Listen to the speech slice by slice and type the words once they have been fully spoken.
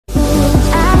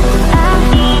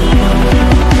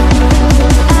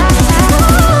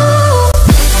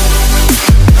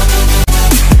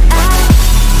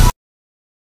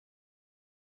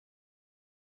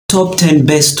Top 10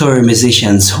 best Tooro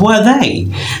musicians. Who are they?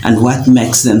 And what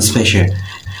makes them special?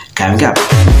 Coming up.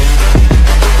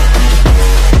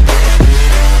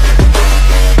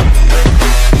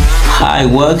 Hi,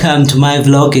 welcome to my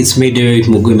vlog. It's me, Derek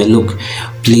Mugume. Look,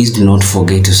 please do not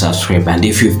forget to subscribe, and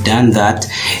if you've done that,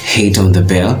 hit on the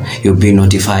bell. You'll be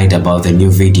notified about the new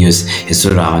videos. It's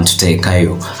all around to take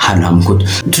you.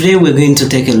 Today we're going to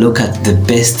take a look at the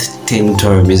best 10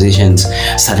 Tooro musicians,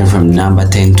 starting from number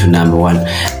 10 to number 1.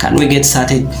 Can we get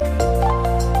started?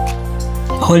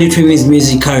 Holy Trim's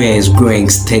music career is growing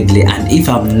steadily, and if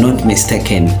I'm not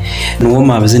mistaken,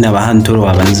 Nwoma abazina bahantoro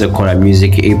abanize kola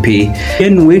music EP.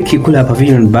 Then wiki kula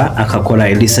pavilion ba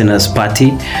akakola a listeners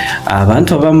party.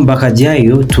 Abantu abamu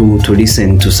bakajayo to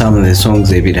listen to some of the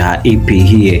songs of her EP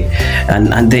here,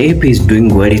 and the EP is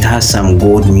doing well. It has some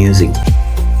good music.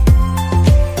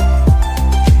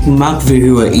 Mark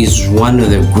Vihua is one of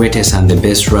the greatest and the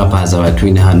best rappers our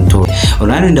twin Hanto.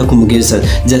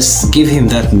 Just give him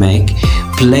that mic,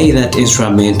 play that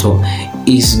instrumental.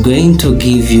 Is going to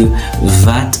give you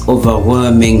that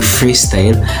overwhelming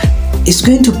freestyle. It's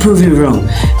going to prove you wrong.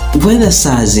 Whether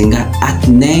sazing at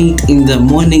night, in the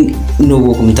morning,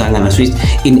 no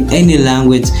in any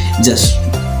language, just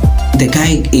the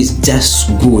guy is just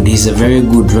good. He's a very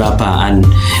good rapper, and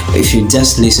if you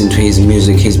just listen to his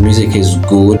music is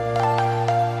good.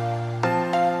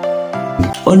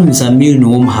 On Zamil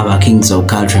Noam have kings of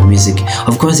culture music.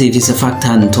 Of course, it is a fact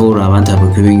and Tooro want to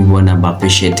be one about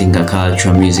appreciating a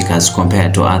culture music as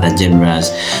compared to other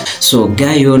genres. So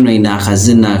guy on in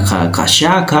Akazina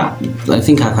Kashaka, I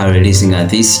think I can releasing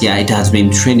this year. It has been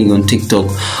trending on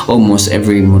TikTok. Almost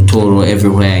every Tooro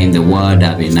everywhere in the world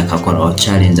have been a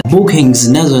challenge. Bookings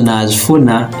nazo na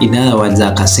azfuna, in other words,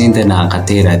 akasente na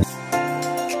akatera.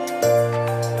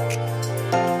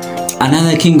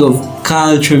 Another king of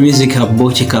culture music,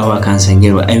 Bochikawa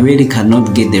Kansengero. I really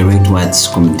cannot get the right words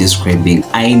describing.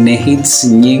 Aine hits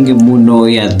nyingi muno.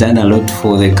 He has done a lot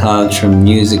for the culture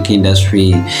music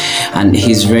industry, and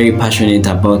he's very passionate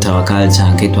about our culture.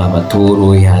 He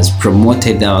has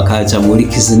promoted our culture.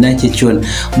 Bulikizina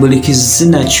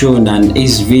chon, and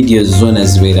his videos zone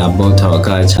as well about our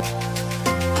culture.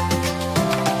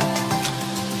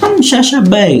 Shasha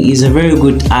Bai is a very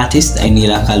good artist, and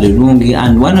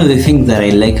one of the things that I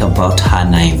like about her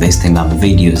now investing in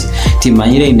videos.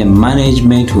 Timanyira in the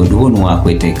management would work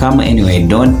with a camera anyway,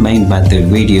 don't mind, but the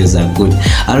videos are good.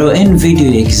 Aro end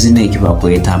video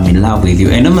I'm in love with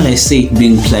you. I normally see it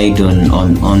being played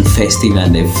on festival,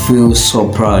 and I feel so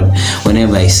proud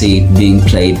whenever I see it being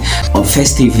played. On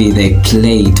festival they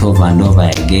play it over and over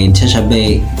again. Shasha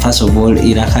Bai, first of all,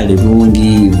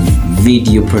 Irakalirungi,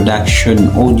 video production,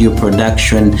 audio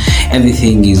production,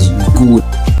 everything is good.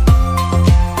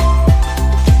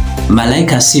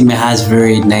 Malaika Sime has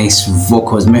very nice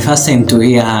vocals. My first time to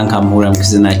hear her Kamura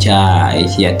Mkizina cha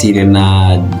Yatire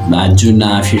na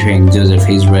Juna featuring Joseph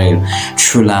Israel,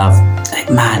 True Love.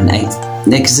 Man,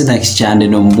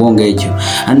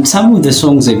 and some of the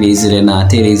songs of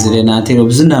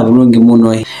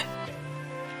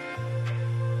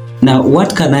Now,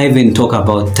 what can I even talk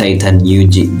about Titan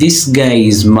UG? This guy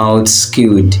is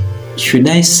multi-skilled. Should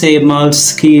I say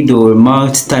multi-skilled or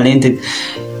multi-talented?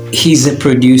 He's a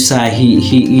producer,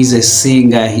 he is a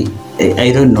singer,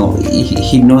 I don't know,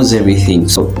 he knows everything.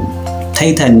 So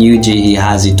Titan UG, he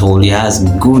has it all. He has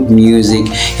good music,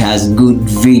 he has good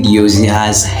videos, he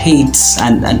has hits,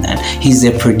 and he's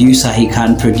a producer. He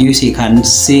can produce, he can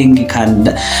sing, he can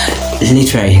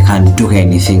literally, he can do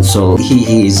anything. So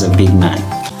he is a big man.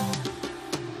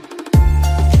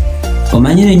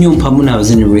 Omanyire nyumpa muna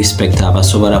abazini respect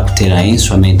abasobola kutera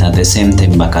instrument at the same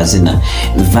time bakazina.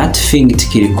 That thing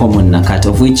tikiri common nakati,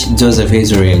 of which Joseph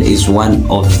Israel is one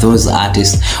of those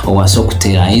artists owaso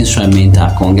kutera instrument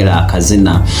akongera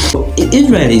akazina.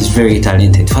 Israel is very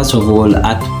talented. First of all,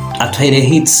 atwaire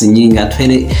hits nyingi,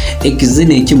 atwaire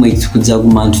ekizina ekimwe ekikuza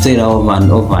kumantu tera over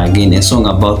and over again, a song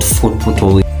about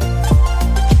football.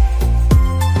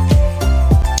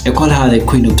 I call her the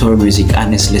queen of Tooro music.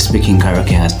 Honestly speaking,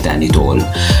 karaoke has done it all.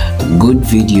 Good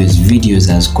videos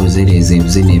as kozere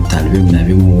zebzine talbim na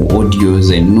bimu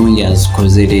audios and noyas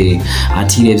kozere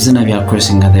atile bzina vya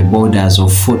crossing at the borders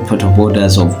of footpath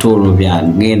borders of Tooro vya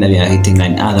ngenda vya hitting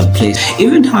in other place.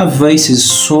 Even her voice is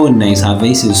so nice, her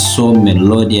voice is so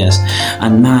melodious,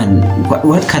 and man,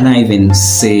 what can I even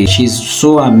say? She's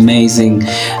so amazing.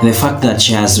 The fact that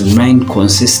she has remained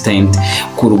consistent,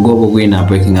 Kurugobo winner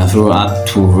breaking her through up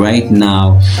to right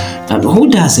now. And who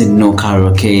doesn't know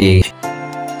karaoke?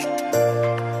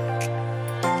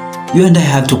 You and I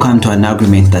have to come to an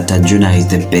agreement that Arjuna is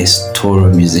the best Tooro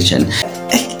musician.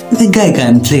 the guy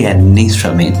can play an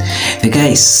instrument. The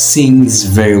guy sings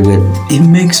very well. It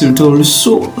makes it all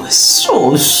so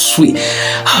sweet.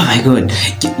 Oh my God.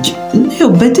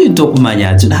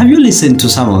 Have you listened to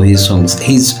some of his songs?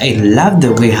 I love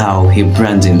the way how he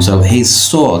brands himself. He's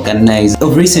so organized.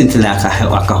 Recently,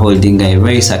 holding a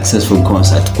very successful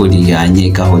concert called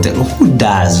Nyeka Hotel. Who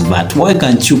does that? Why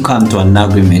can't you come to an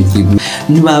agreement with me?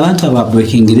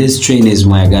 Breaking this train is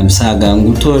my Gamsaga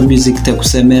and Tooro music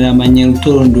Tekusemera Manyel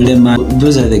Tooro Ndulema.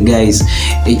 Those are the guys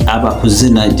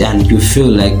and you feel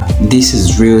like this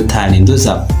is real talent. Those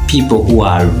are people who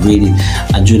are really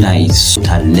Ajuna is so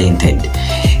talented.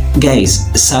 Guys,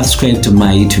 subscribe to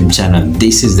my YouTube channel.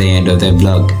 This is the end of the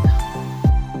vlog.